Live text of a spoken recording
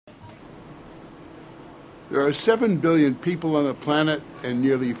There are 7 billion people on the planet and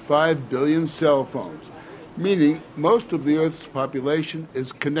nearly 5 billion cell phones, meaning most of the Earth's population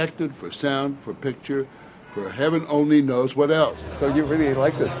is connected for sound, for picture, for heaven only knows what else. So you really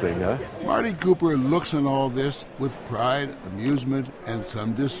like this thing, huh? Marty Cooper looks on all this with pride, amusement, and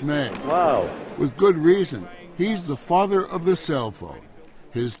some dismay. Wow. With good reason. He's the father of the cell phone.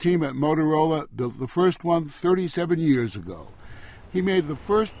 His team at Motorola built the first one 37 years ago. He made the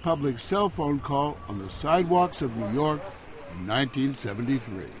first public cell phone call on the sidewalks of New York in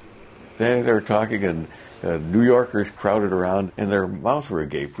 1973. They were talking, and New Yorkers crowded around, and their mouths were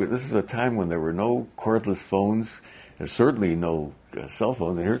agape. This is a time when there were no cordless phones, and certainly no cell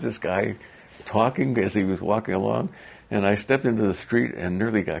phones. And here's this guy talking as he was walking along, and I stepped into the street and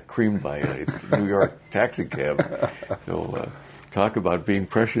nearly got creamed by a New York taxi cab. So talk about being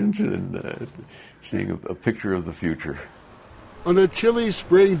prescient and seeing a picture of the future. On a chilly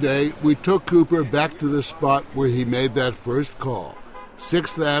spring day, we took Cooper back to the spot where he made that first call,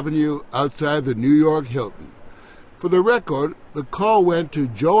 6th Avenue outside the New York Hilton. For the record, the call went to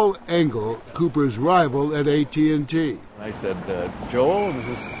Joel Engle, Cooper's rival at AT&T. I said, Joel, this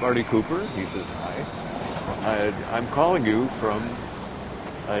is Marty Cooper. He says, hi. I'm calling you from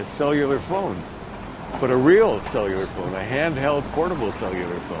a cellular phone, but a real cellular phone, a handheld portable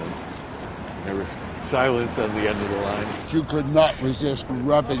cellular phone. There was silence on the end of the line. You could not resist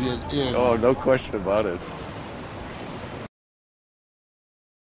rubbing it in. Oh, no question about it.